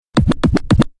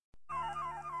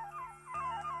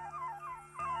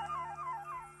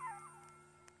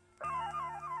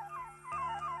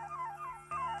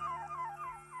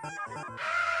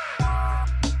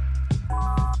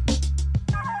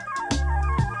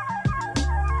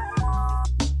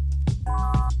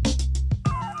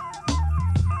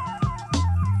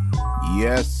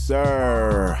Yes,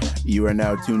 sir. You are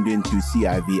now tuned into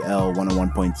CIVL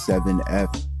 101.7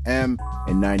 FM and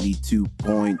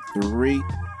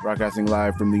 92.3, broadcasting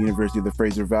live from the University of the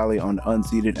Fraser Valley on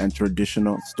unceded and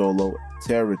traditional Stolo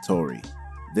territory.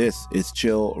 This is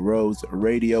Chill Rose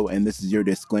Radio, and this is your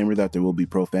disclaimer that there will be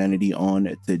profanity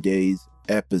on today's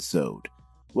episode.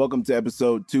 Welcome to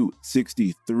episode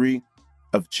 263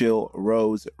 of Chill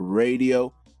Rose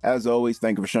Radio. As always,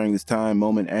 thank you for sharing this time,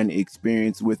 moment, and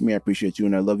experience with me. I appreciate you,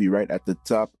 and I love you right at the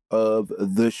top of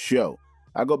the show.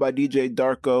 I go by DJ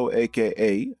Darko,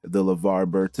 a.k.a. the LeVar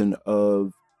Burton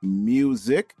of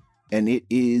music, and it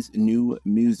is New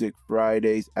Music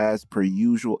Fridays as per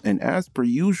usual. And as per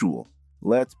usual,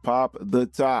 let's pop the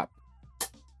top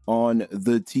on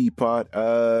the teapot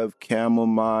of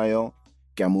chamomile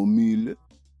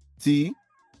tea.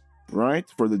 Right,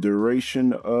 for the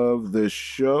duration of the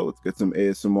show. Let's get some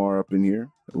ASMR up in here.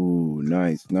 Ooh,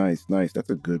 nice. That's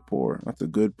a good pour,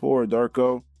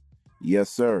 Darko. Yes,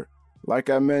 sir. Like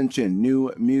I mentioned,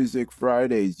 New Music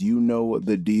Fridays. You know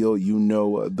the deal. You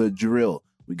know the drill.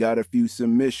 We got a few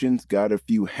submissions, got a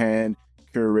few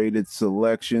hand-curated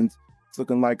selections. It's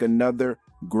looking like another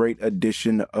great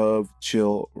edition of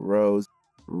Chill Rose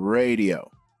Radio.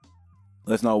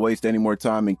 Let's not waste any more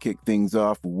time and kick things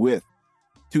off with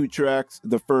two tracks.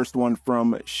 The first one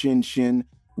from Shin Shin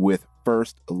with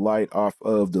First Light off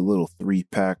of the little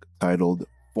 3-pack titled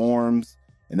Forms.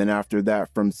 And then after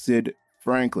that from Sid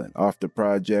Franklin off the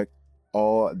project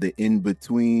All the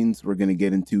In-Betweens. We're going to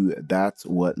get into That's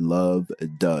What Love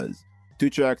Does. Two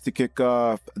tracks to kick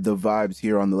off the vibes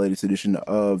here on the latest edition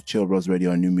of Chill Rose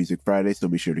Radio on New Music Friday. So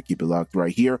be sure to keep it locked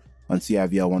right here on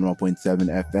CIVL 101.7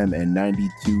 FM and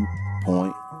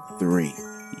 92.3.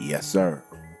 Yes, sir.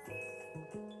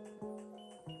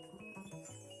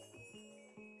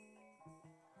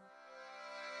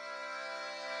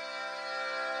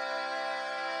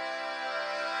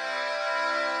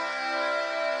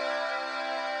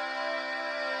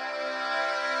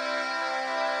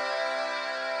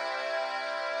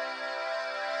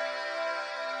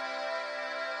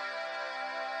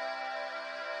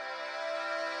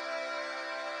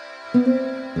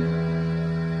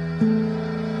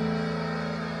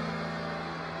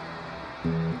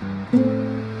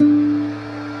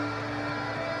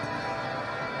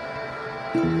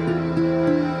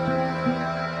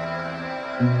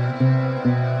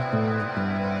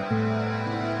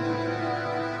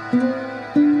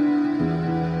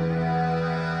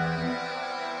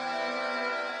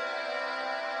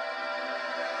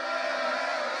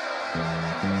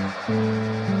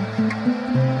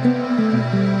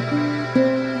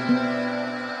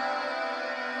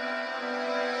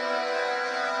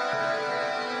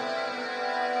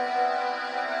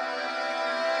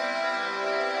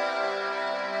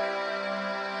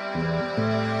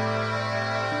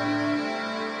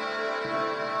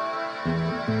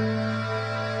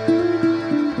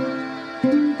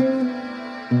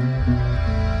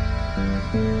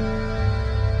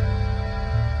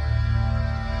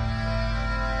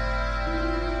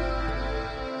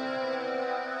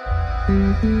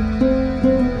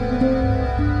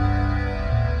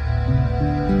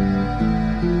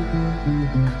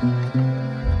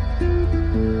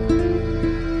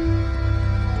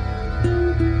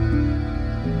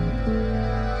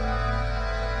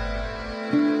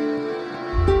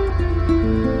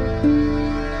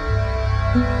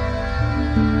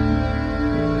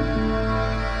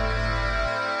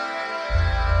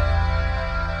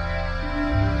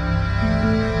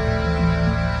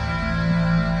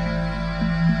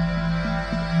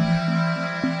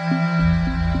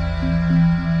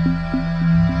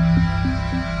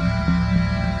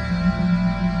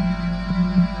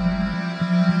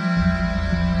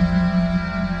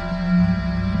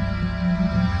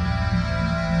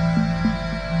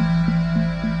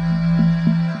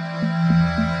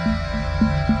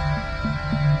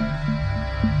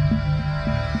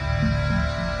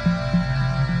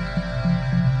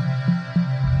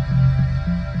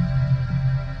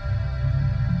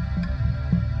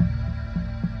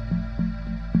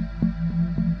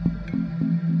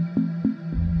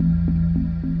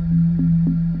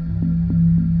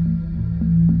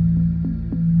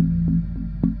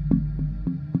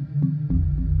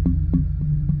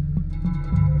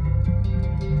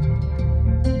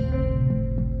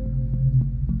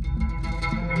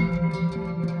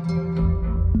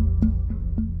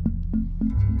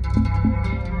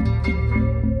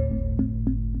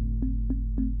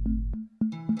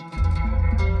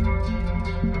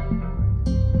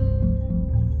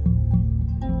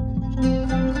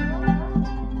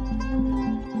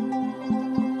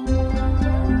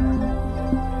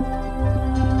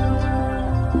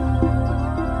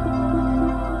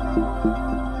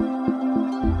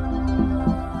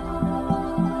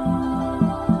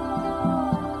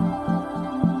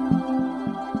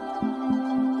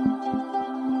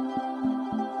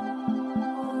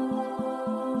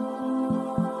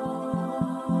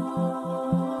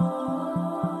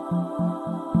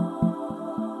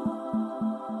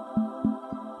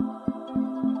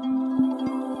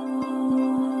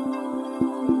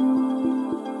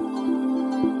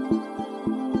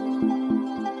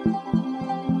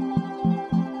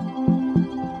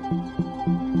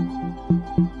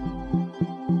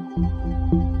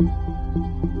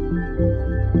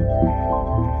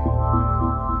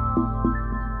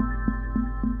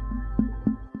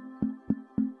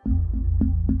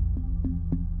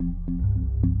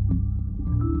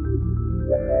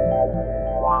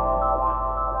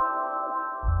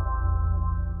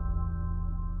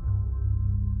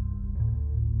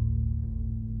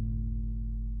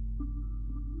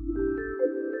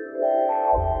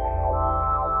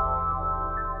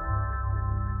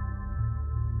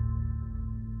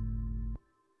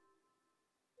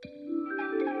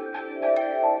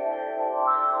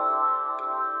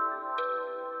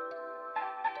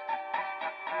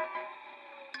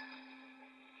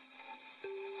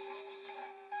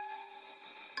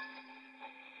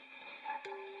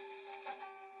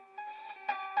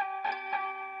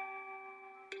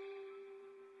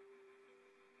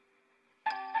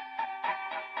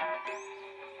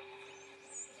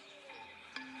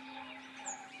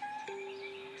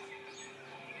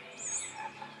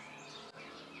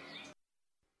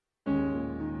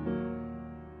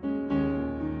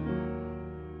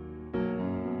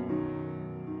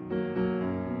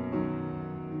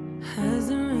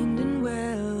 Hasn't rained in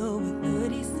well over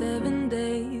 37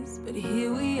 days, but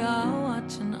here we are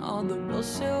watching all the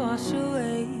bullshit wash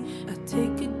away. I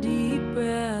take a deep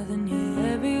breath and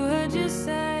hear every word you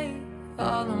say.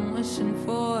 All I'm wishing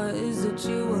for is that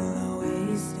you will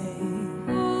always stay.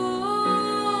 Ooh,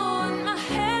 and my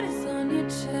head is on your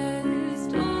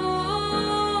chest.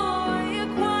 Ooh, you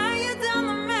quiet down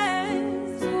the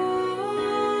mess. Ooh.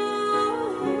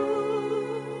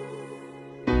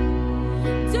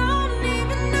 Don't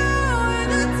even know where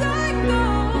the time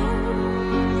goes.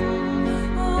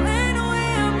 Oh, and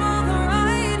we're both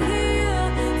right here.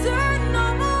 Turn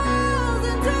our walls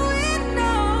into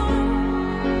windows,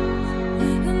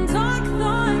 and dark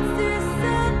thoughts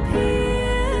disappear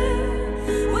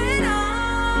when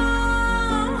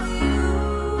I'm with you.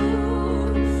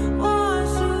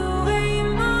 Wash away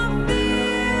my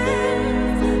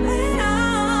fears when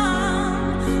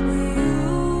I'm with you.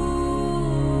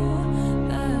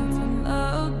 That's what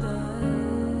love does.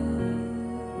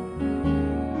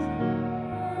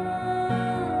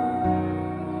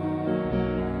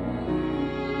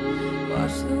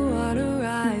 Watch the water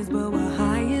rise, but we're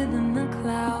higher than the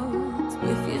clouds.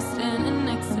 If you're standing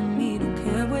next to me, don't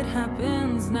care what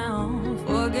happens now.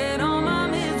 Forget all my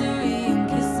misery and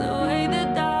kiss away the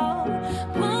doubt.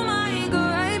 Pull my ego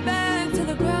right back to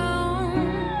the ground.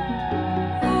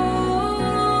 Ooh,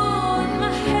 and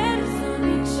my head is on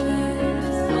your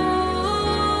chest.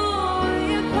 Ooh,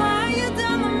 you quiet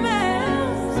down the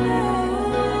mess.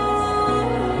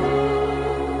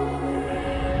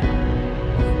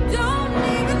 Don't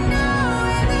even know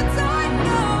where the time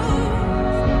goes.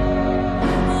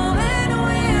 Oh, and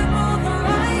we're both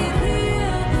right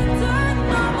here. Turn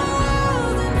our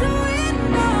walls into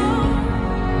windows,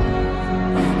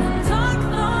 and dark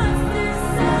thoughts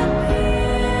disappear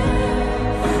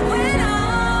when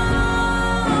I'm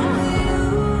with you.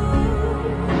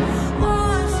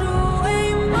 Wash away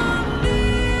my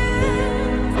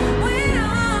fears when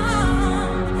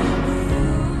I'm with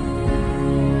you.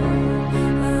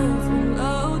 That's what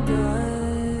love does.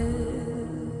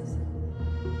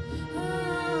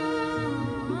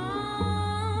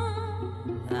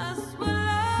 That's what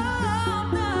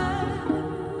love does.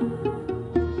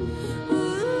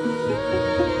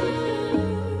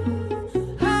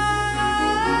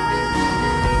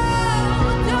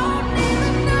 Don't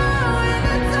even know where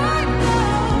the time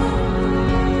goes.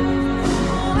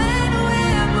 When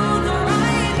we're both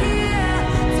right here,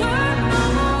 turn our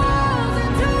walls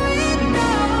into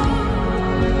windows.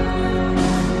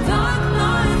 Dark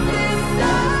thoughts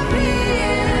disappear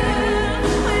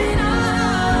when I'm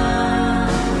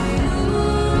with you.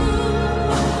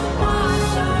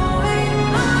 Wash away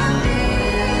my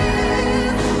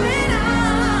fears when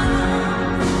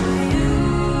I'm with you.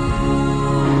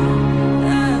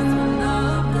 That's what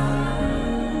love does.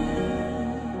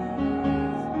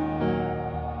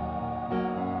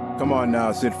 Come on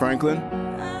now, Sid Franklin.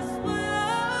 That's what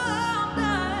love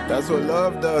does. That's what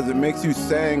love does. It makes you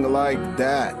sing like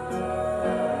that.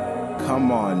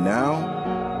 Come on now.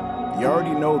 You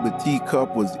already know the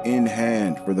teacup was in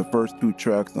hand for the first two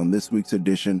tracks on this week's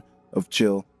edition of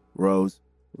Chill Rose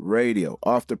Radio.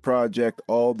 Off the project,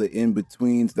 all the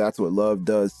in-betweens. That's what love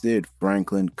does. Sid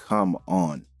Franklin, come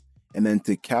on. And then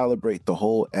to calibrate the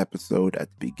whole episode at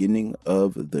the beginning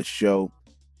of the show,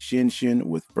 Shin Shin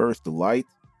with First Light.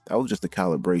 That was just a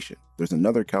calibration. There's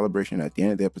another calibration at the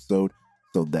end of the episode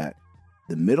so that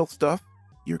the middle stuff,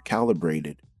 you're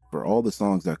calibrated for all the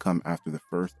songs that come after the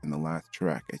first and the last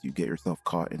track as you get yourself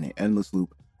caught in an endless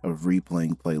loop of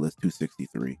replaying playlist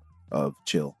 263. of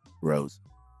Chill Rose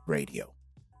Radio.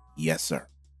 Yes, sir.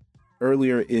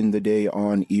 Earlier in the day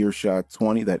on Earshot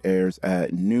 20, that airs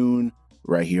at noon,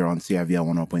 right here on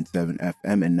CIVL 101.7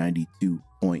 FM and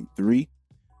 92.3.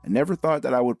 I never thought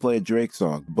that I would play a Drake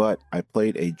song, but I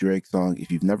played a Drake song.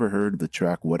 If you've never heard the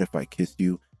track What If I Kissed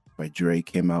You by Drake,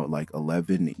 came out like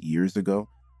 11 years ago,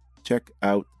 check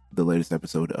out the latest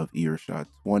episode of Earshot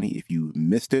 20. If you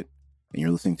missed it and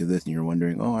you're listening to this and you're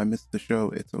wondering, oh, I missed the show,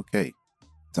 it's okay.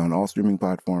 It's on all streaming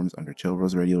platforms under Chill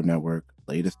Rose Radio Network,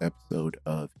 latest episode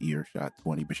of Earshot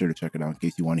 20. Be sure to check it out in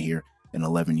case you want to hear an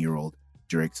 11-year-old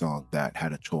Drake song that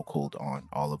had a chokehold on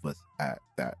all of us at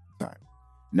that time.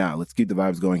 Now, let's keep the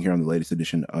vibes going here on the latest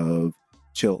edition of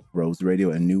Chill Rose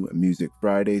Radio and New Music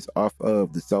Fridays off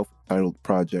of the self-titled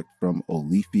project from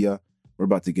Olifia. We're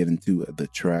about to get into the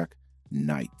track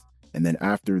Night. And then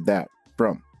after that,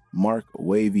 from Mark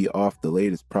Wavy off the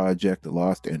latest project,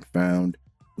 Lost and Found,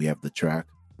 we have the track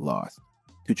Lost.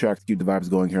 2 tracks to keep the vibes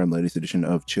going here on the latest edition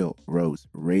of Chill Rose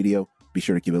Radio. Be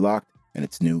sure to keep it locked, and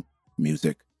it's New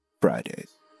Music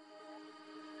Fridays.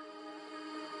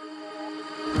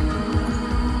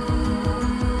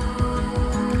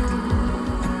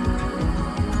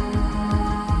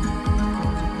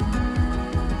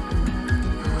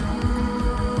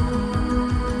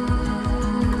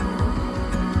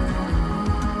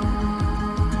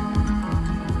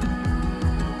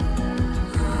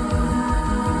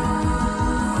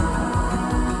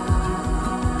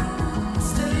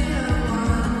 Stay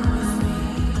alone with me.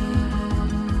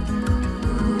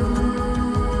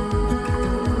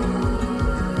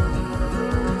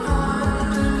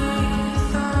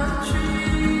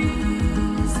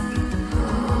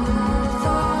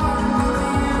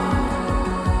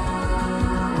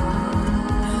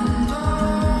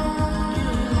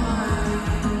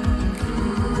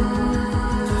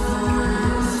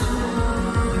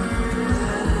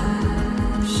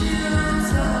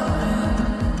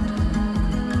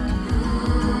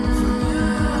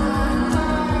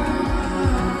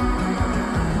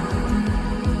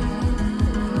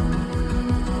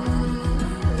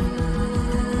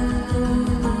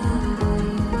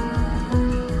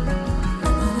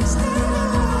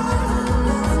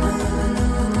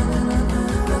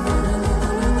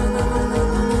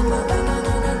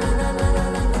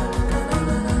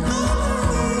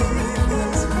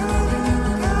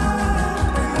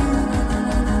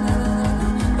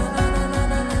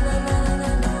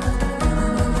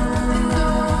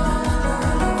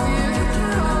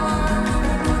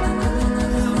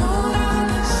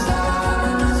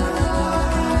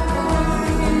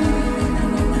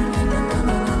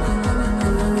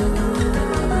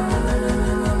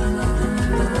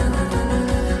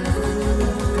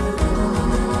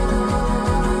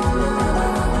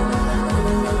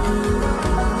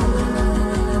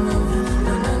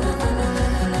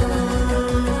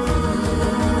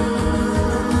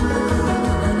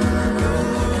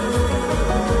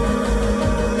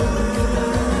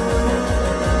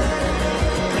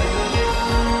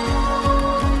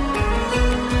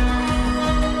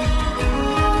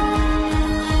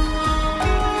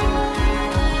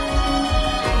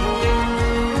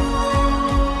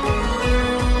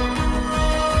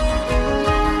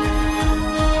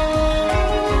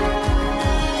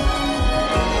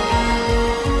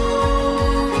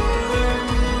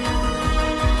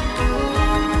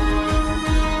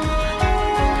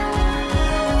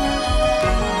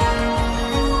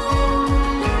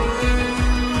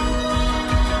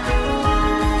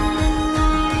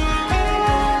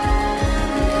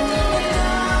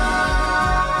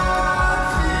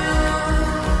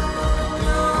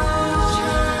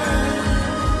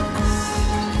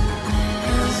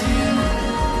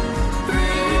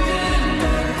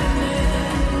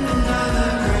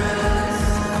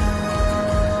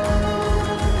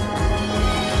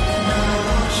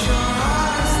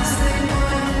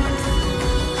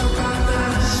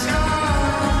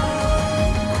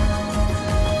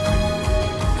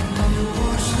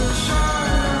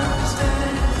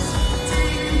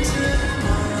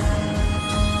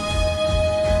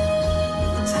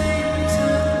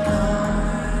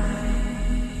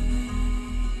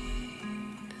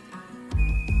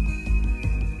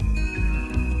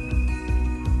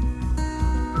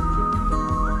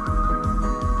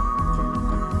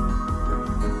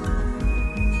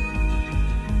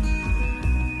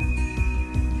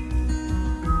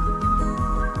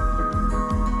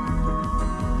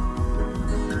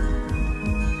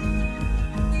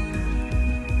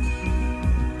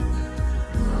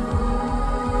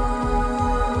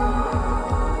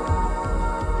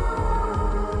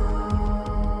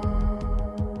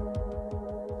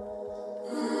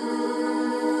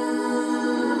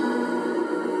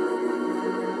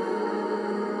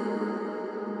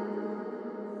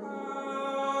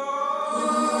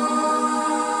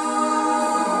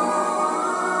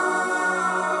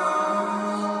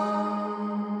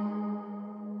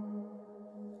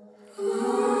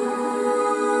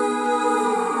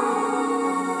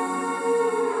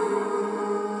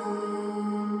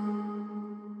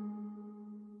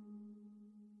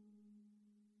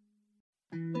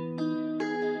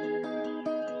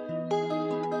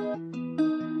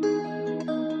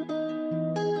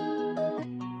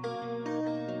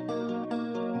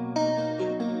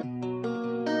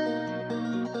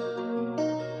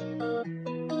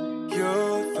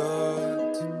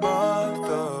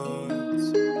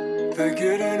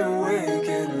 fading away,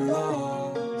 getting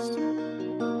lost.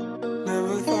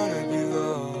 Never thought I'd be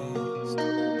lost.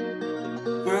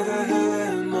 Where the hell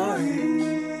am I?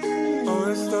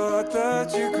 Always thought that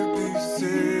you could be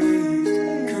saved.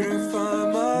 Couldn't find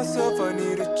myself, I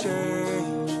need a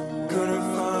change. Couldn't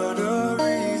find a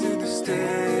reason to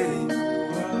stay.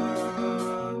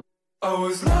 I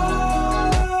was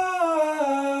lost,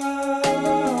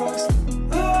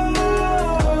 lost.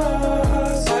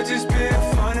 I just been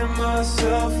finding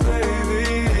myself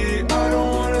lately. I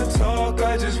don't wanna talk,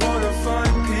 I just wanna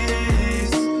find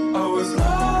peace. I was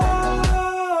lost,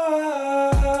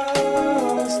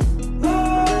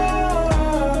 lost.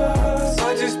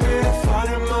 I just been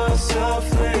finding myself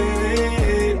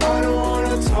lately. I don't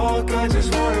wanna talk, I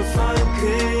just wanna find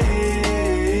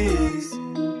peace.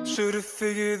 Should've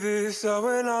figured this out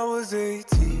when I was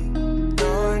 18.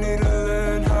 Now I need to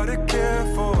learn how to care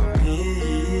for me.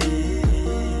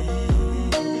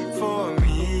 For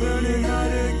me. Learning how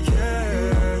to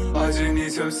care. I just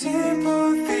need some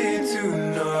sympathy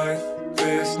tonight.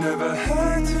 This never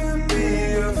had to be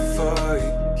a fight.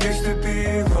 Used to be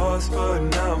lost, but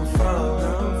now I'm found.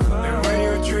 And when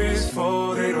your trees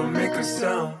fall, they don't make a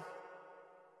sound.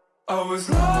 I was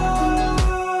lost.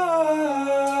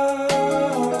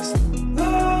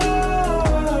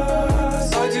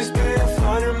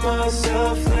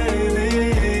 Myself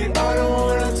lately. I don't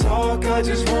wanna talk, I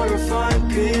just wanna find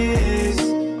peace.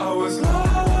 I was lost,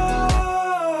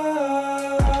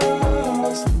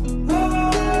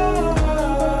 lost.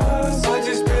 I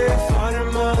just been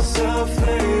finding myself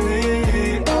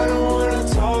lately. I don't wanna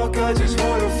talk, I just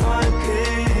wanna find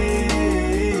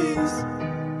peace.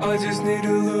 I just need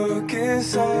to look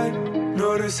inside,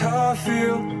 notice how I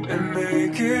feel, and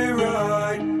make it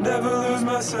right. Never lose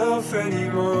myself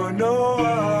anymore, no,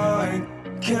 I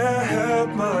can't help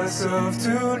myself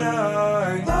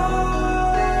tonight.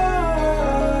 Lost,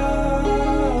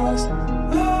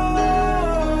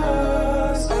 lost.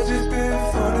 I just been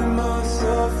finding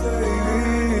myself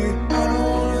lately. I don't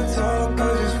wanna talk, I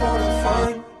just wanna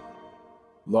find.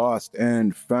 Lost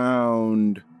and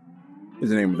Found is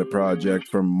the name of the project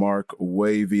from Mark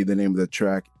Wavy. The name of the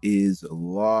track is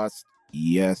Lost.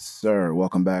 Yes, sir.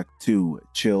 Welcome back to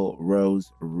Chill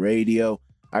Rose Radio.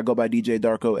 I go by DJ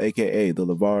Darko, aka the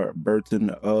LeVar Burton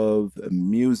of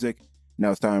music.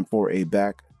 Now it's time for a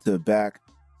back-to-back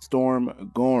Storm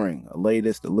Goring,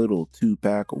 latest little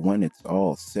 2-pack when it's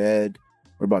all said.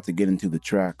 We're about to get into the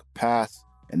track Pass,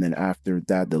 and then after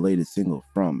that, the latest single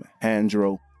from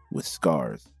Handro with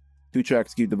Scars. 2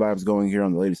 tracks keep the vibes going here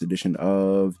on the latest edition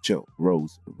of Chill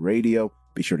Rose Radio.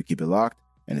 Be sure to keep it locked,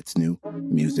 and it's New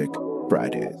Music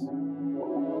Fridays.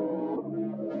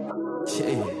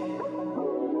 Yeah.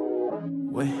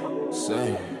 Wait,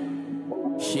 say,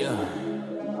 yeah.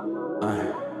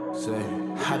 Say,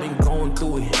 I've been going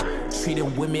through it,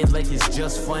 treating women like it's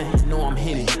just fun. Know I'm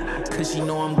hitting, cause you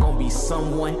know I'm gonna be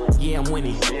someone. Yeah, I'm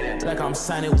winning, like I'm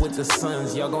signing with the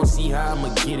Suns. Y'all gon' see how I'ma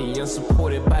get it. You're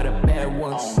supported by the bad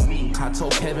ones. I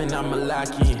told Kevin I'ma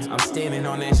lock in. I'm standing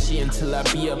on that shit until I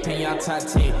be up in y'all top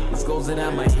 10. This goes that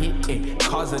I'ma hit, and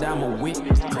cars that I'ma whip.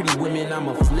 Pretty women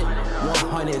I'ma flip.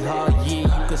 100 hard, yeah,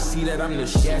 you can see that I'm the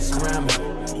shats around me.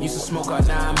 Used to smoke all,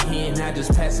 now I'm here and I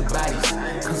just pass the bodies.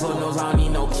 Cause Lord knows I don't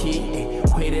need no kid.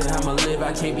 Way that I'ma live,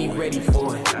 I can't be ready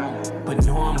for it. But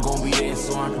know I'm gonna be there,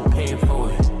 so I'm prepared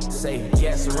for it. Say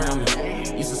gas around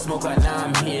me. Used to smoke all, now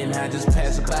I'm here and I just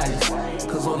pass the bodies.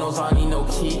 Cause Lord knows I don't need no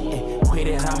kid. Way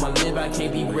that I'ma live, I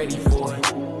can't be ready for it.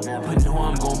 But know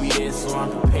I'm gonna be there, so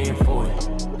I'm prepared for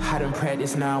it. I done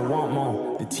practice, now I want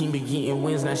more. The team been getting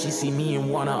wins, now she see me and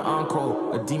want an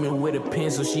encore. A demon with a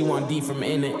pen, so she want D from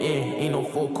end to end. Ain't no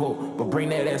full court, but bring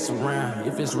that ass around.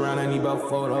 If it's round, I need about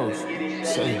photos.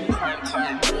 Say,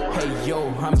 hey yo,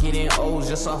 I'm getting O's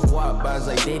just off WAP bars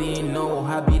like they didn't know.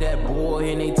 I be that boy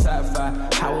in they top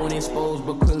 5. I won't expose,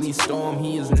 but clearly Storm,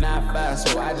 he is not 5.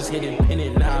 So I just hit it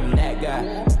pin now I'm that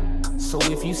guy. So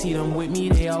if you see them with me,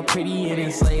 they all pretty and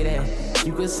then slay that.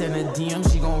 You could send a DM,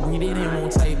 she gon' read it and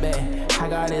won't type back. I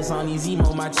got this on these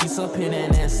emo, my cheeks up in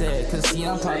and that's sad. Cause see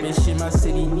I'm poppin' shit, my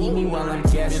city need me while I'm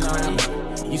cashing on it.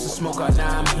 Used to smoke all,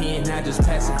 now I'm here and I just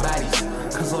pass the bodies.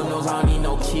 Cause Lord knows I don't need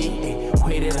no kid.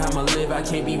 Way that I'ma live, I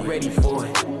can't be ready for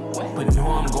it. But know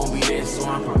I'm gon' be there, so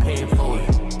I'm prepared for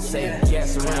it. Say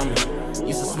gas around me.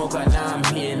 Used to smoke all, now I'm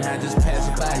here and I just pass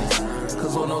the bodies.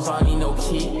 Cause Lord knows I don't need no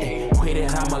kid. Way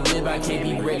that I'ma live, I can't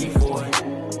be ready for it.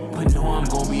 But know I'm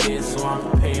gon' be there, so I'm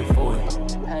prepared for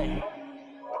it. Hey.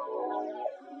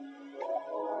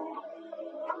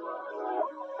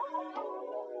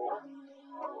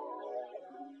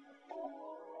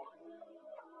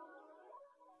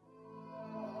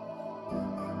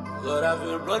 Lord, I've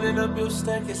been running up your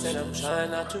staircase and I'm trying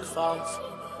not to fall.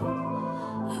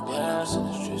 Yeah, in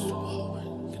the streets too hard,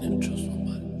 can never trust nobody.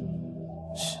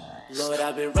 Lord,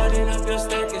 I've been running up your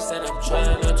staircase and I'm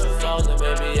trying not to fall. And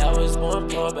maybe I was born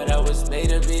poor, but I was made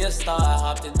to be a star. I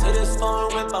hopped into this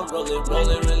foreign whip, I'm rolling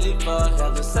really far.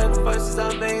 Hell, the sacrifices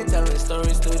I made, telling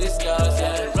stories through the scars.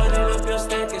 Yeah, I've been running up your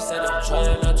staircase and I'm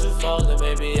trying not to fall. And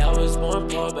maybe I was born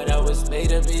poor, but I was made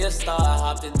to be a star. I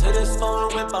hopped into this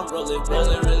foreign whip, I'm rolling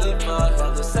really far.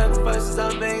 Hell, the sacrifices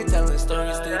I made, telling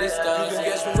stories through the scars. You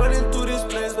can catch me running through this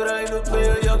place, but I ain't a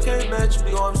player, y'all can't match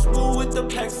me. Oh, I'm smooth with the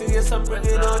packs, and yes, I'm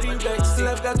bringing all these. Still,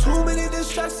 I've got too many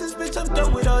distractions, bitch, I'm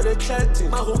done with all the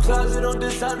chatting. My whole closet on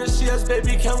designer, she has,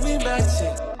 baby, can we match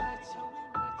it?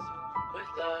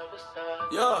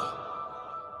 Yeah.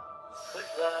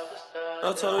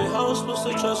 Now tell me how I'm supposed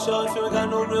to trust y'all if you ain't got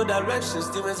no real directions.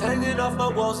 Demons hanging off my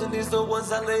walls and these the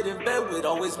ones I laid in bed with.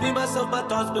 Always me, myself, my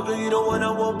thoughts, but girl, you the one I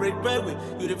won't break bread with.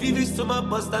 You the VVs to my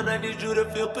bust down, I need you to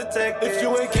feel protected. If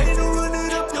you ain't came to run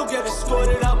it up, you'll get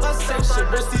escorted out my section.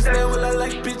 Rest these men will I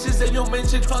like bitches and your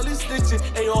mention probably snitching.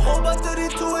 And your whole by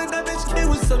 32 and that bitch came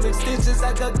with some extensions.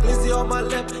 I got glizzy on my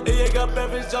left and you got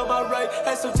beverage on my right.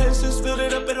 Had some tension, spilled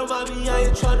it up and on me, I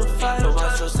ain't trying to fight. No,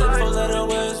 my trust in 4 letter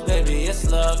words, baby, it's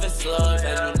love, it's love.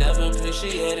 And you never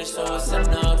appreciate it, so it's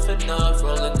enough.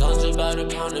 Rolling ganja by the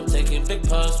pound, I'm taking big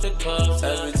puffs.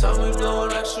 Every time we blow a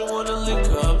rack, she wanna lick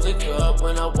up.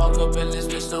 When I walk up in this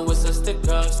bitch, no, it's a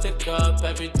stick up.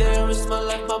 Every day I risk my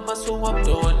life, mama, so I'm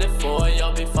doing it for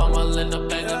y'all. Before I'm in the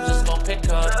bank, I'm just gon' pick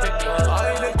up.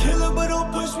 I ain't a killer, but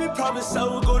don't push me, promise I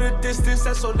will go the distance.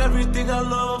 That's on everything I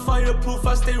love, I'm fireproof,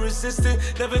 I stay resistant.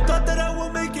 Never thought that I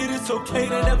would make it, it's okay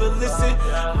to never listen.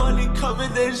 Money coming,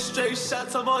 then straight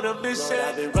shots, I'm on a mission. Lord,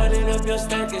 I've been running up your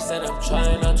staircase and I'm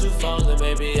trying not to fall. And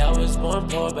maybe I was born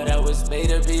poor, but I was made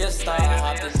to be a star. I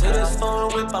hopped into this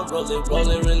foreign whip, I'm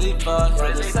rolling really far.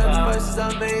 Heard the sacrifices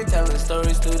I made, telling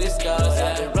stories through the scars.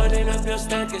 I've been running up your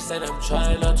staircase and I'm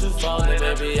trying not to fall. And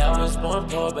maybe I was born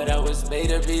poor, but I was made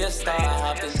to be a star. I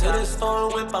hopped into this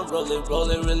foreign whip, I'm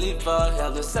rolling really far.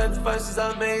 Hell, the sacrifices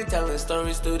I made, telling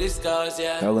stories through the scars,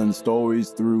 yeah. Telling stories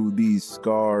through these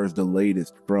scars, the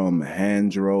latest from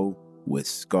Handro with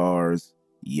Scars.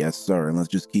 Yes, sir. And let's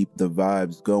just keep the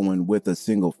vibes going with a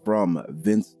single from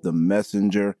Vince the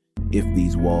Messenger, If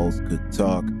These Walls Could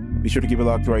Talk. Be sure to keep it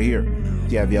locked right here.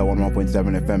 TIVL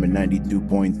 101.7 FM and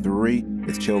 92.3.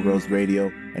 It's Chill Rose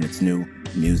Radio, and it's New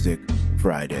Music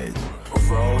Fridays.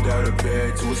 Rolled out of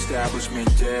bed to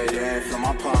establishment dead end. Fill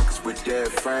my pockets with dead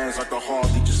friends. I could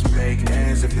hardly just make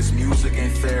ends. If this music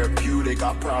ain't therapeutic,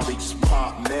 I'll probably just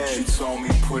pop meds. She told me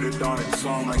put it on her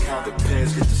tongue like how the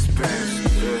pets get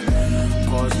dispensed. Yeah.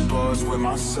 Buzz with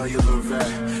my cellular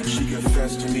vet. She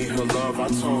confessed to me her love. I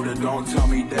told her don't tell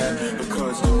me that,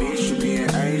 because to me she be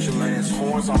an angel and it's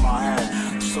horns on my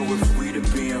hat. So if we to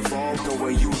be involved, the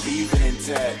way you leave it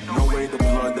intact. No way the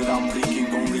blood that I'm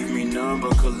leaking gon' leave me numb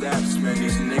but collapse. Man,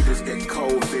 these niggas get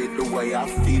COVID the way I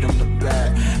feed them the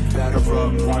bat. Batter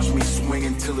up, watch me swing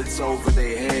until it's over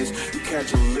their heads. You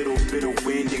catch a little bit of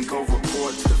wind and go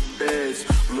report to the feds.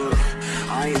 Look,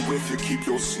 I ain't with you, keep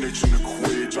your snitch in the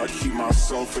quidditch. I keep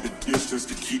myself at a distance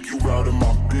to keep you out of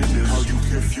my business. How you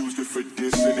confused it for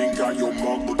dissing and got your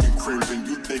mug looking crimson.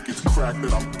 You think it's crack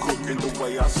that I'm cooking the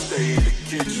way I stay in the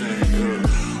kitchen.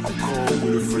 Yeah. I'm cold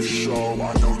with it for sure.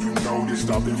 I know you noticed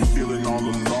I've been feeling all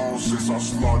alone since I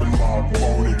slaughtered my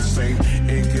opponent. Same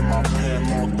ink in my pen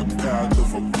marked the path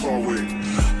of a poet.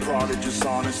 Prodigious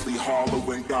honestly hollow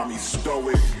and got me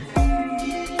stoic.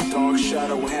 Dark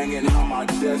shadow hanging on my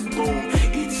death boom.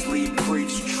 Eat, sleep,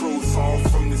 preach truth, all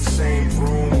from the same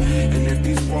room. And if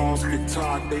these walls could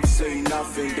talk, they'd say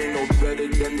nothing. They know better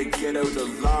than to get out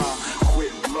of line.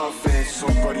 Quit bluffing,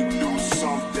 somebody do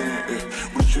something.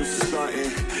 We just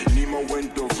stunting. Nemo and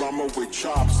Dorama with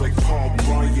chops like Paul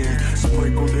Bunyan.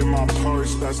 Sprinkled in my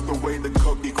purse, that's the way the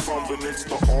cookie crumbling. It's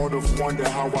the art of wonder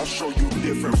how I show you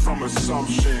different from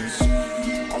assumptions.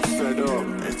 I'm fed up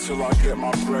until I get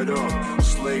my bread up.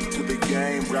 Slave to the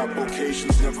game, rap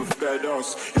vocations never fed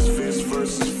us. It's Vince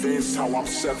versus Vince, how I'm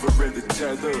severing the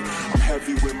tether. I'm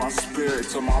heavy with my spirit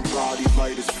till my body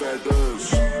light as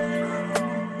feathers.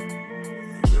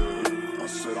 I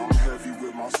said I'm heavy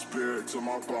with my spirit till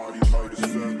my body light as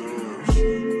feathers.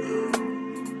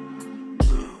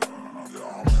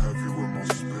 I'm heavy with my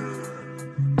spirit.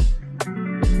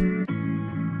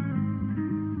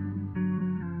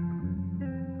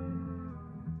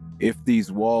 If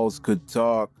These Walls Could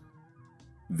Talk,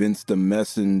 Vince the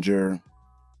Messenger,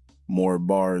 more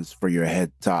bars for your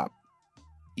head top.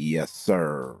 Yes,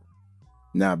 sir.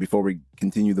 Now, before we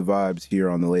continue the vibes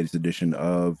here on the latest edition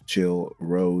of Chill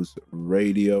Rose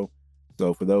Radio,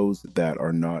 So for those that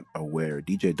are not aware,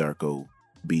 DJ Darko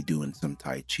be doing some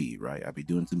Tai Chi, right? I be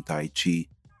doing some Tai Chi.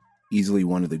 Easily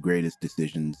one of the greatest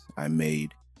decisions I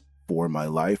made for my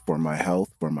life, for my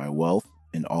health, for my wealth,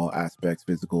 in all aspects,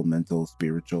 physical, mental,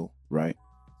 spiritual, right?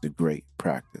 It's a great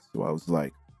practice. So I was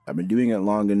like, I've been doing it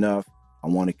long enough. I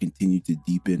want to continue to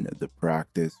deepen the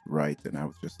practice, right? And I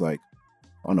was just like,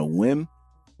 on a whim,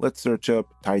 let's search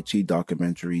up Tai Chi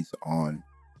documentaries on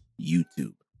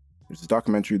YouTube. There's a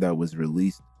documentary that was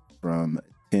released from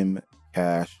Tim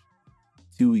Cash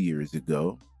 2 years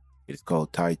ago. It's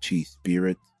called Tai Chi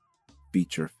Spirit,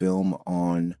 feature film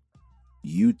on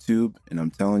YouTube. And I'm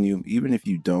telling you, even if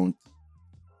you don't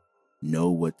know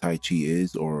what Tai Chi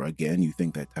is, or again, you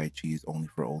think that Tai Chi is only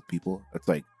for old people, that's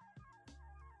like,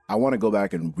 I want to go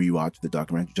back and rewatch the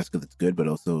documentary just because it's good, but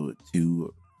also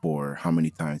too for how many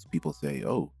times people say,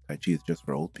 oh, Tai Chi is just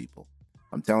for old people.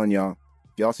 I'm telling y'all,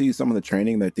 if y'all see some of the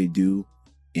training that they do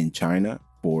in China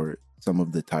for some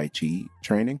of the Tai Chi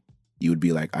training, you would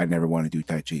be like, I never want to do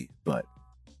Tai Chi. But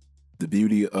the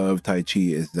beauty of Tai Chi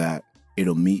is that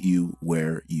it'll meet you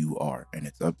where you are. And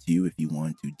it's up to you if you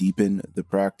want to deepen the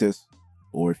practice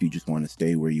or if you just want to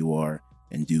stay where you are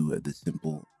and do the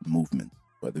simple movements.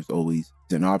 But there's always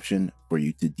an option for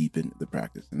you to deepen the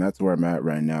practice. And that's where I'm at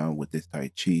right now with this Tai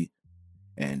Chi.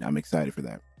 And I'm excited for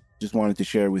that. Just wanted to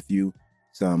share with you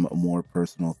some more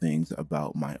personal things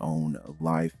about my own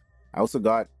life. I also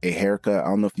got a haircut. I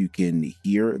don't know if you can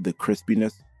hear the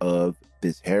crispiness of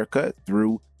this haircut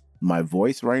through my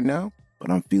voice right now, but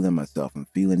I'm feeling myself. I'm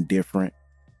feeling different.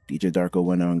 DJ Darko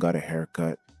went out and got a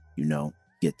haircut. You know,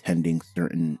 he attending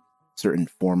certain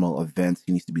formal events.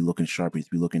 He needs to be looking sharp. He needs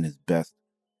to be looking his best.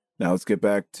 Now let's get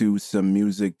back to some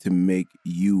music to make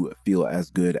you feel as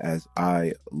good as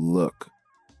I look.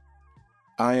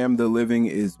 I Am the Living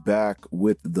is back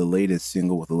with the latest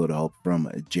single with a little help from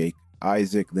Jake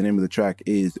Isaac. The name of the track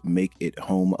is Make It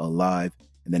Home Alive.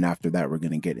 And then after that, we're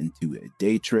going to get into a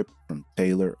Day Trip from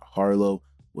Taylor Harlow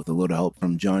with a little help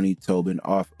from Johnny Tobin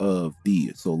off of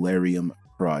the Solarium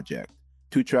Project.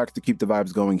 2 tracks to keep the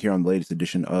vibes going here on the latest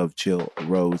edition of Chill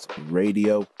Rose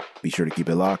Radio. Be sure to keep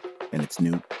it locked, and it's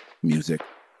New Music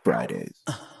Fridays.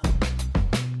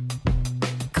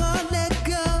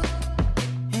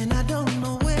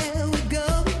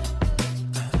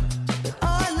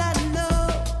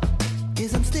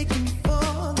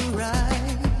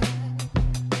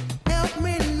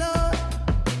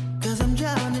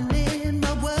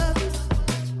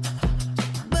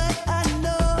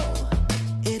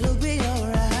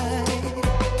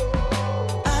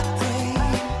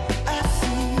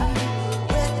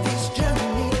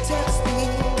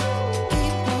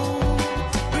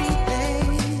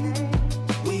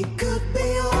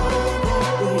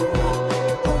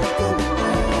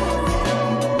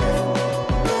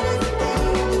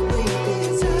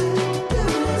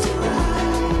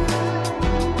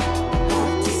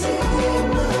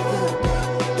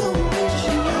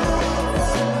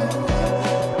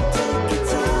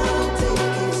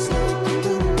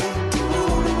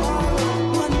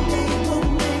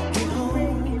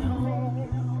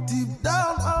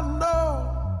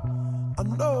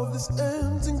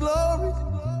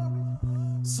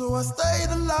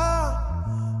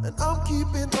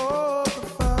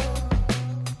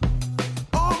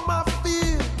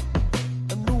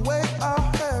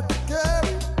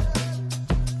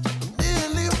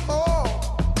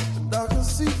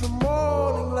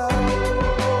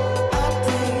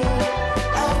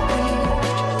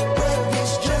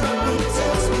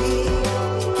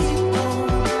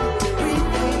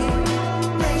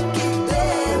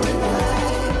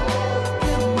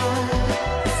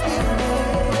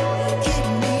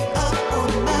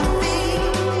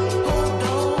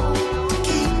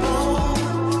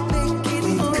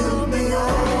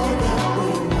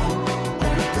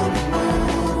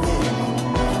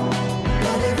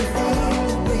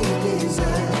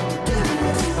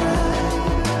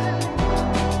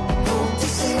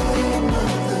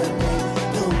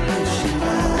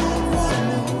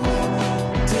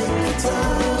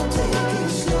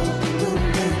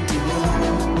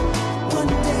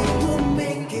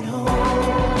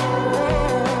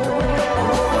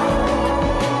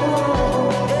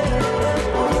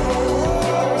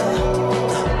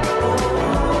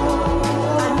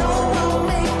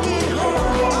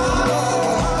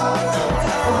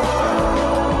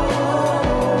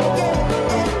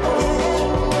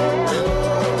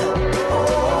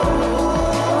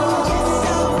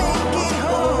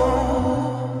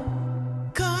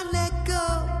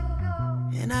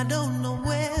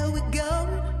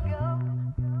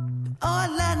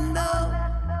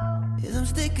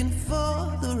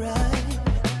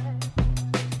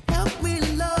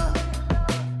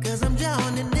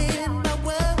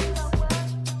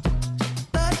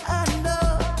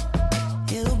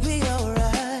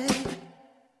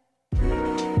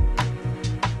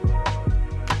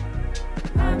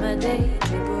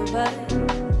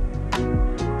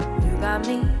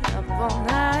 all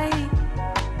night.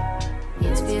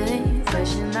 It's feeling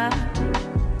fresh and I'm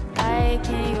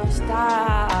liking your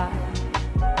style.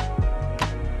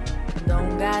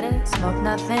 Don't gotta smoke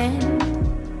nothing,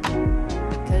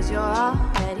 cause you're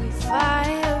already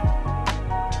fired.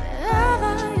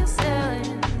 Wherever you're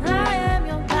selling, I am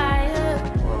your buyer.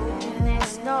 And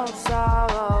it's no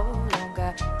sorrow, don't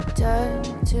got to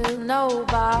turn to no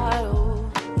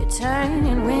bottle. You're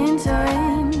turning winter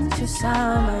into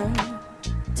summer,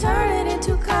 turn it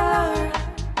into color.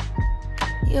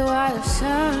 You are the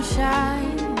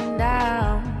sunshine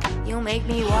down. You make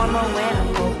me warmer when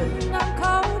I'm colder. I'm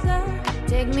colder.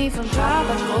 Take me from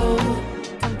tropical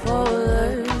to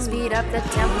polar. Speed up the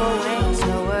tempo when it's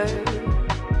slower.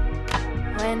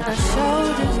 When the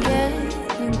shoulders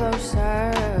getting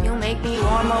closer, you make me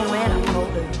warmer when I'm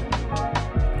colder.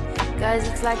 Cause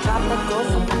it's like tropical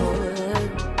from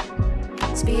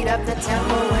polar. Speed up the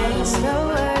tempo when it's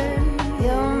slower.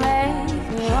 You make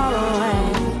me warmer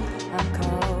when I'm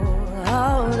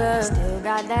colder. Still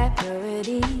got that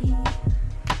purity,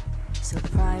 so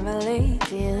primarily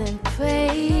feeling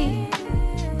free.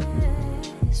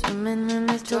 Swimming in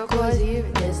this turquoise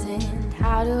iridescent.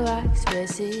 How do I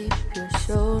express it? You're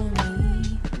so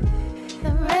me.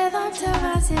 The rhythm to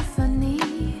my symphony.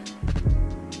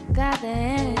 Got the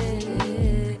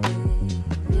energy.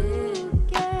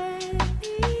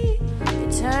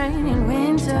 You're turning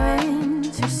winter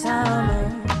into summer,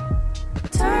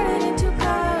 turn it into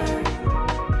color.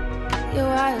 You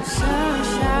are the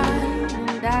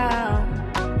sunshine down.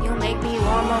 You make me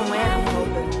warmer when I'm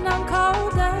colder. I'm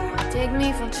colder. Take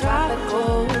me from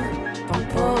tropical, from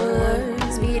polar.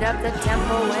 Speed up the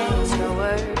tempo when it's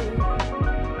slower.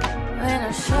 When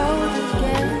our shoulders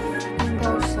get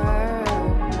closer.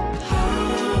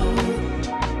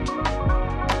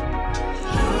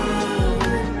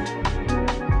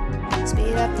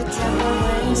 Speed up the tempo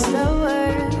when it's slower.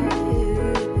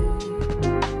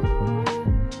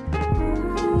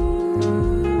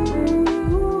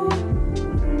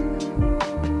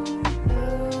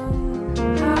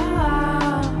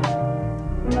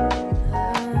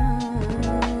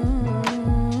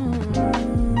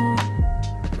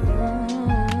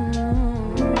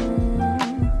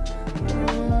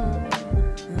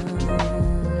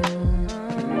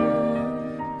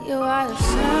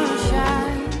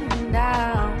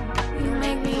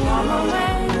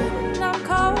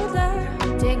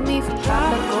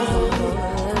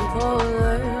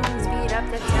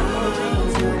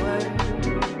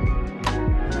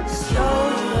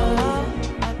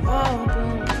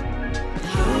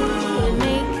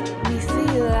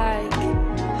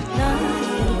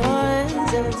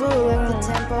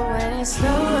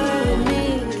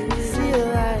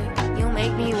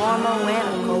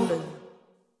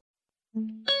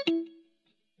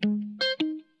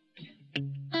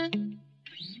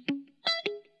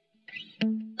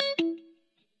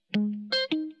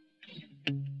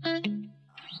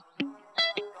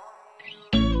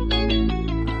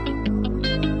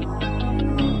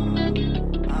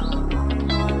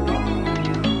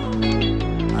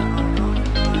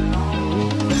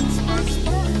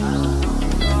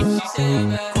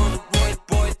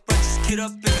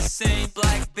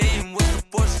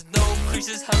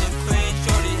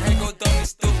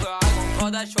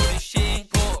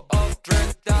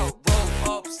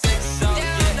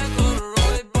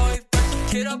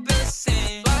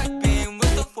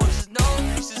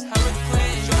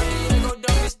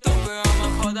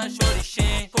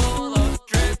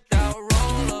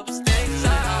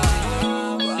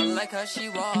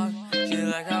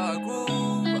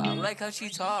 She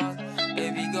talk,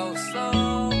 baby go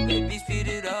slow, baby speed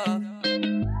it up.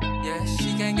 Yeah,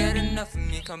 she can't get enough of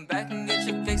me. Come back and get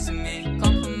your fix of me.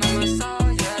 Compliment my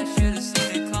soul, yeah, I should've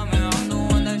seen it coming. I'm the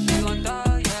one that she gon'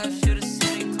 die, yeah, I should've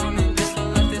seen it coming. This no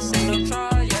left, this ain't no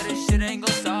try, yeah, this shit ain't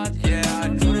gon' stop. Yeah, I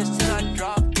do this till I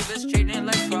drop, give it straight in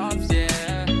like props, yeah.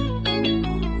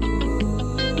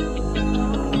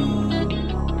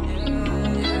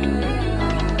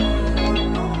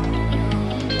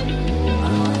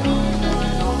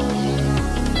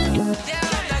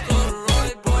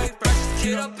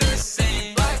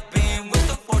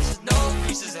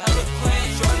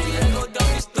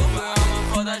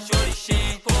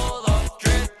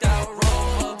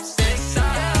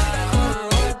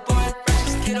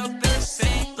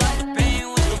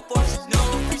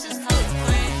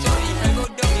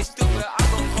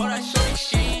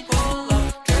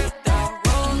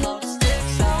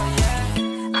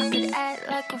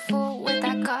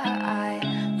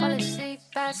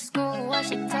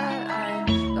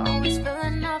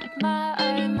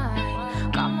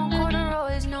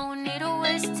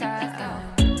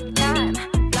 Time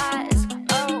flies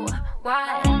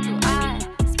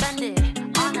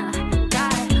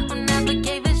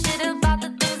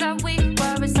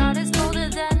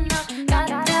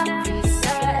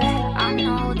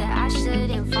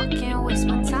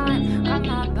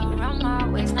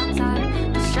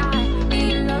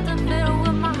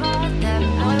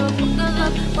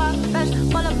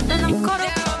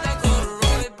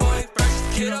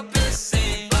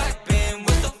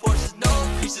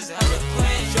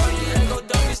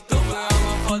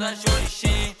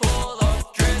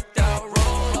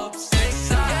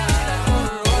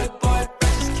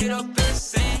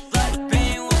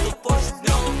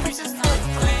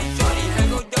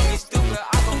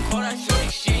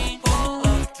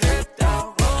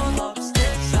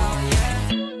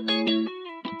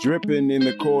Dripping in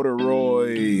the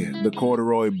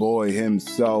corduroy boy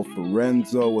himself,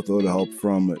 Renzo, with a little help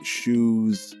from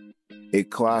Shoes. A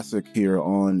classic here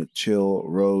on Chill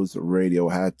Rose Radio.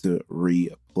 Had to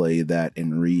replay that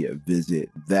and revisit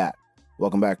that.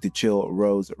 Welcome back to Chill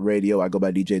Rose Radio. I go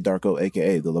by DJ Darko,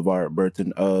 aka the LeVar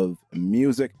Burton of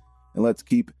music. And let's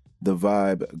keep the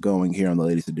vibe going here on the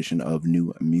latest edition of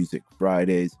New Music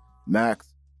Fridays.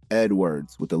 Max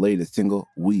Edwards with the latest single,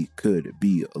 We Could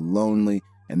Be Lonely.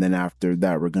 And then after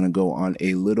that, we're going to go on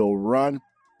a little run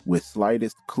with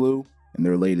Slightest Clue and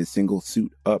their latest single,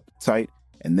 Suit Up Tight.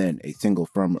 And then a single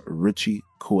from Richie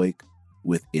Quake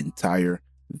with Entire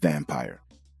Vampire.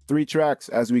 3 tracks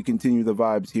as we continue the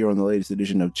vibes here on the latest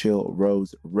edition of Chill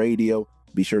Rose Radio.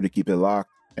 Be sure to keep it locked,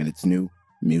 and it's New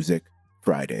Music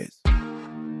Fridays.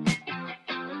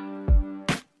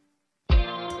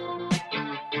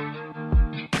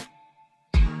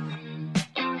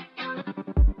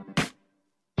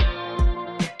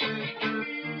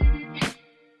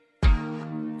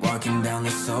 Walking down the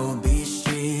Soul Beach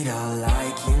Street, all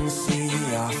I can see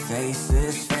are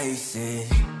faces,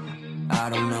 faces. I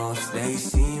don't know if they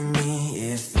see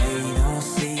me, if they don't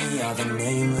see all the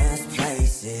nameless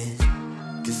places.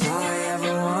 'Cause all I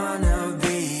ever wanna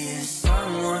be is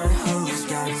someone who's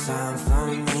got time for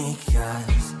me.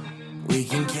 'Cause we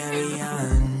can carry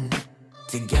on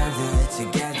together,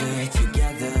 together,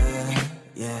 together.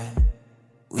 Yeah,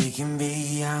 we can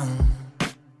be young.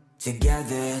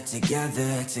 Together,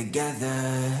 together, together.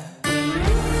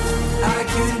 I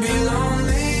can be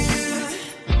lonely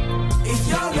if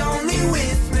you're lonely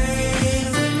with me.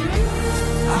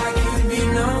 I can be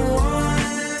no one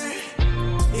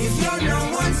if you're no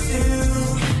one too.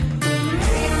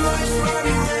 Ain't much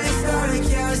worry when it's dark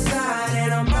outside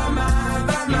and I'm by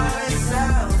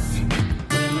myself.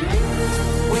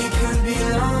 We could be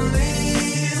lonely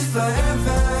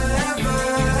forever.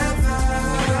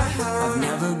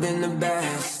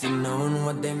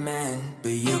 What they meant,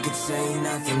 but you could say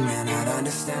nothing and I'd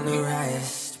understand the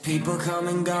rest. People come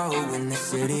and go when the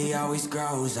city always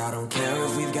grows. I don't care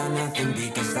if we've got nothing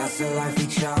because that's the life we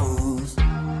chose.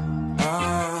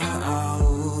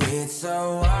 Oh, it's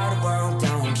a wide world,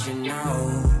 don't you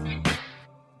know?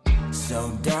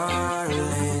 So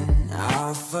darling,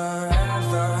 I'll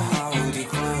forever hold you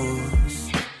close.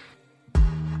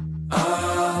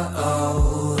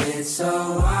 Oh, it's a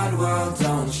wide world,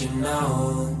 don't you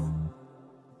know?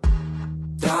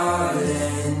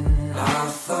 Darling,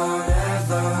 I'll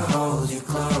forever hold you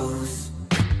close.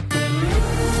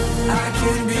 I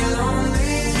can be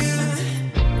lonely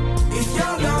if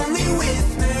you're lonely with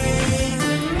me.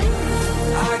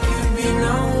 I can be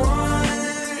no one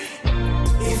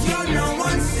if you're no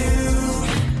one too.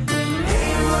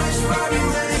 Ain't much worry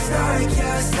when it's dark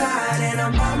outside and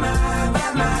I'm by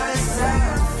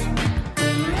myself.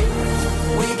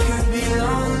 We could be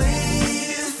lonely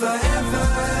forever.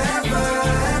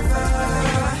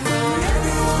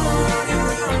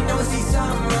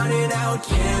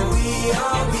 Can we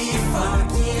all be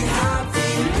fucking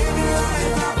happy? Living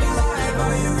life, happy life.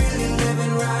 Are you really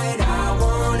living right? I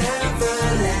won't ever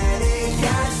let it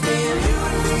catch me. You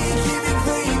and me, keep it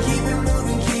clean, keep it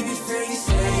moving, keep it free.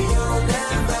 Say you'll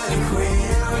never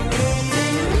quit on me.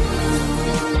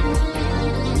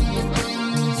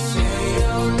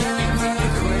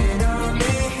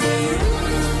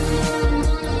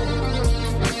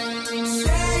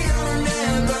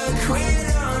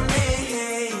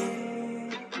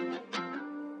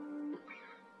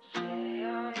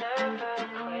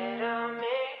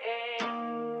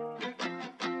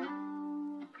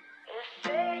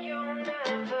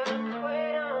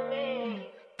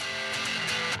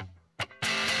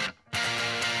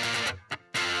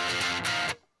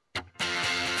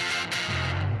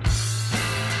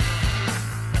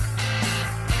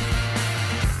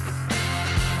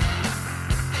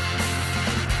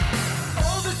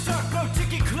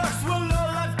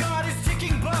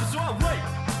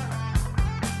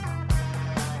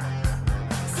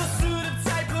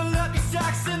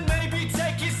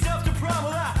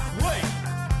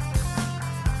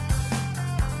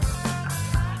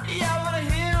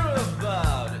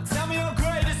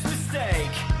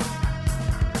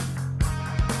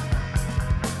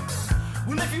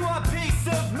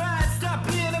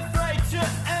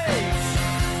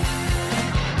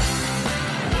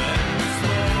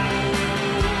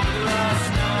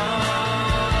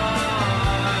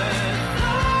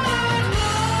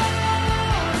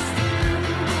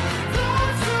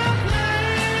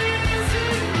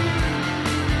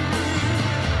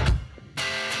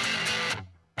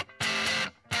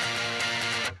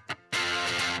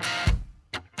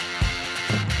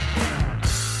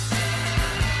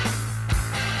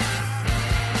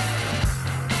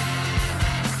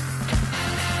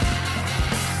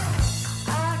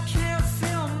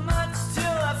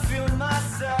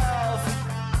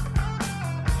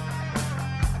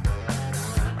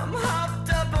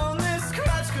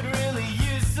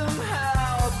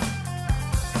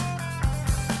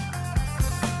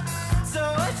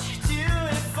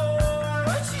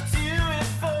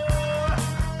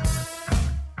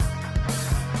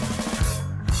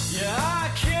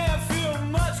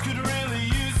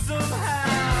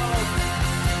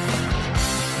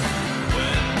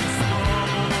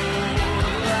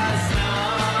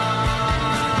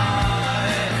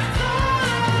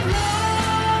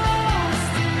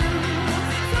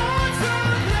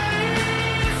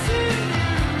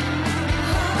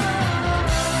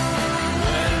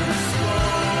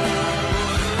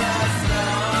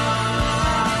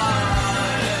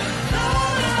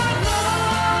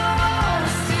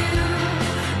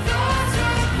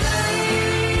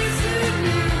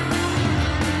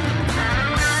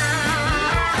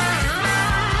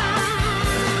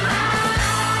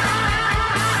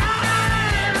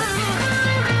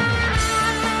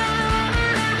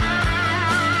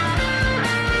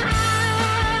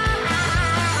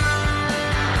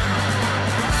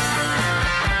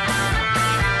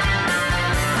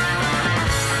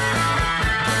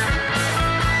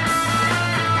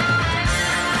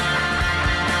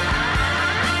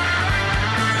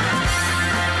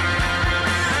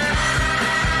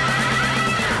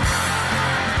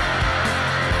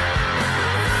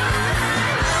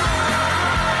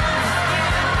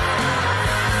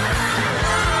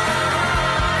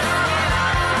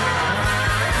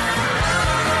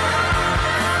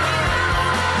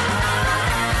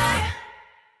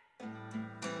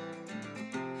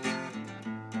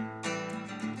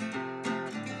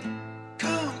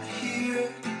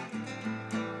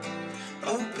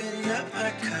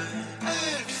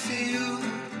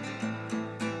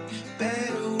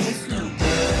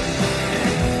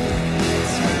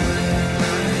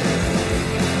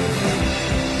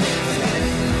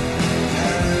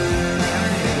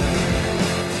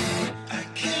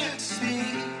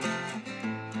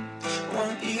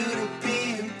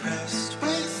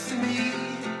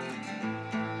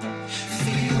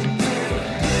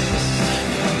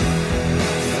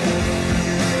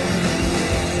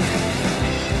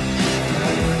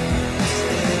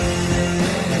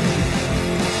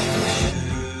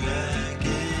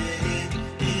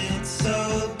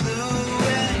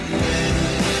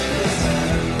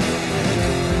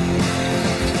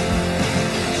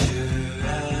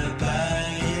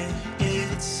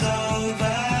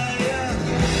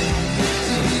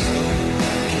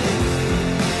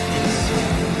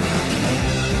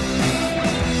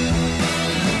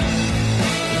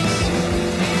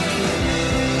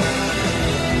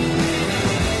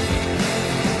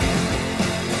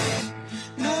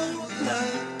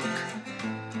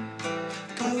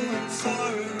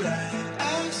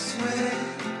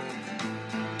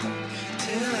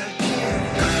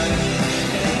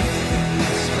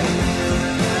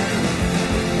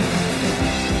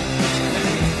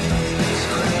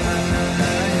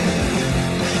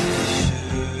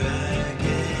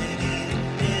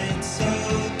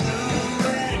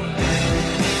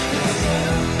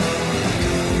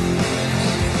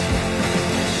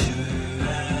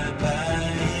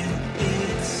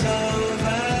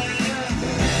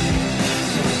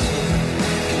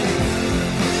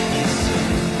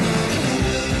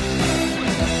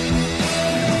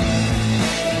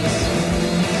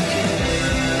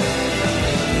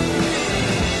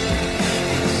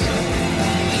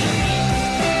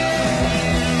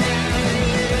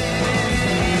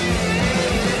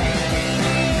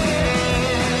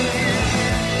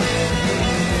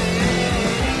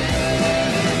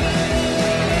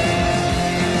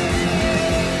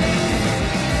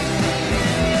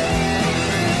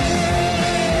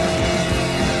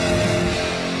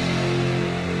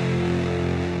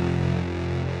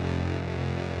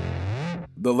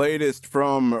 The latest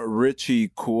from Richie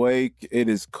Quake. It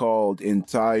is called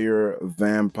Entire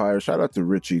Vampire. Shout out to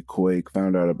Richie Quake.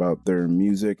 Found out about their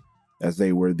music as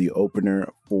they were the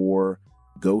opener for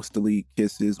Ghostly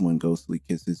Kisses when Ghostly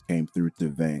Kisses came through to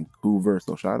Vancouver.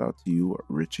 So shout out to you,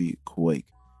 Richie Quake.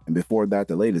 And before that,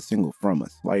 the latest single from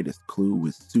us, Slightest Clue,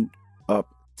 with Suit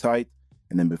Up Tight.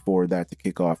 And then before that, to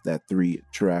kick off that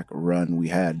 3-track run, we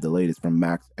had the latest from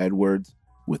Max Edwards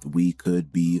with We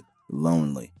Could Be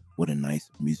Lonely. What a nice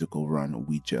musical run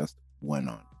we just went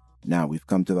on. Now we've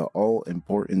come to the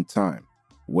all-important time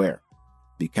where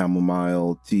the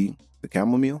chamomile tea, the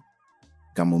chamomile?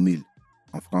 Chamomile.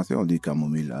 En français, on dit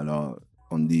chamomile, alors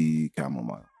on dit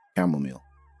chamomile. Chamomile.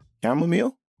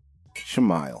 Chamomile?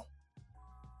 Chamomile.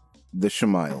 The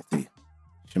chamomile tea.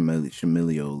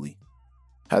 Chamomile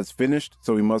has finished,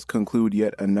 so we must conclude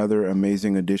yet another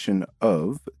amazing edition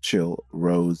of Chill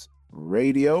Rose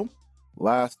Radio.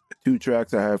 Last 2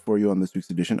 tracks I have for you on this week's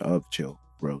edition of Chill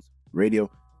Rose Radio.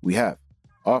 We have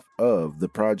off of the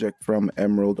project from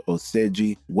Emerald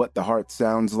Oseji, What the Heart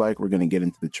Sounds Like. We're going to get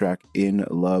into the track In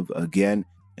Love Again.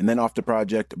 And then off the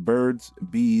project, Birds,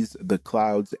 Bees, the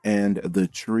Clouds, and the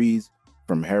Trees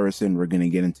from Harrison. We're going to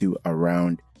get into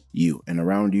Around You. And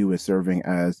Around You is serving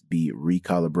as the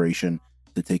recalibration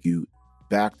to take you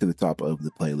back to the top of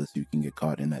the playlist so you can get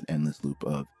caught in that endless loop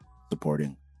of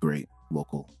supporting great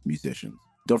local musicians.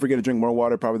 Don't forget to drink more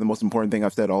water. Probably the most important thing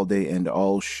I've said all day and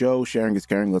all show. Sharing is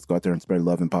caring. Let's go out there and spread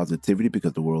love and positivity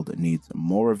because the world needs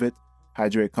more of it.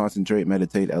 Hydrate, concentrate,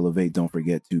 meditate, elevate. Don't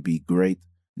forget to be great.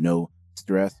 No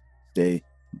stress. Stay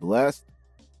blessed.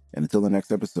 And until the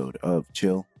next episode of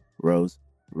Chill Rose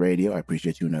Radio, I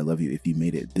appreciate you and I love you if you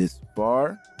made it this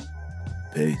far.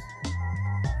 Peace.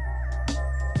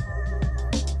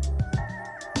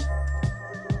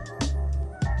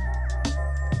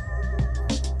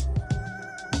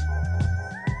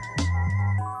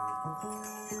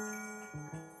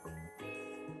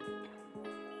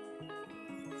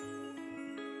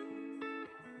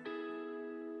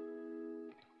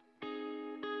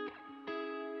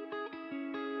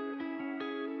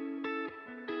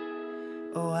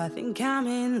 Oh, I think I'm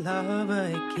in love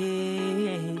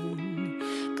again.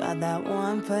 Got that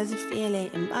warm fuzzy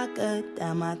feeling in my gut.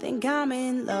 Damn, I think I'm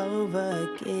in love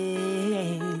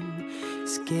again.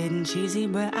 It's getting cheesy,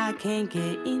 but I can't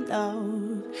get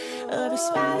enough of a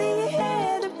smile in your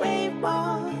head, a brave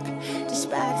walk.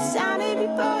 Despite the sound of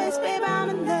your voice, babe, I'm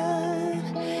in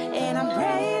love. And I'm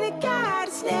praying to God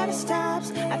it never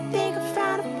stops. I think I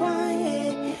found a point, yeah.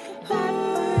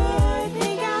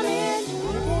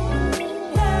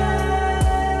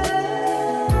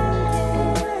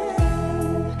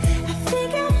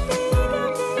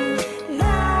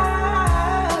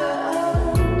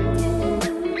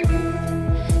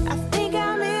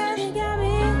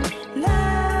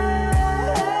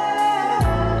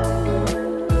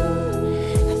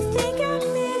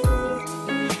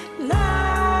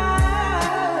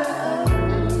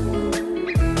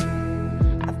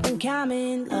 I'm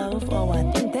in love, oh, I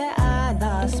think that I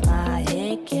lost my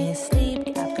head, can't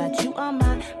sleep. I've got you on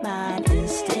my mind,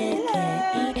 instant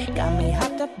can't eat. Got me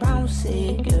hopped up on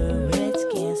cigarettes,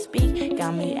 can't speak.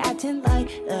 Got me acting like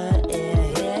a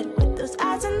airhead with those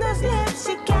eyes and those lips.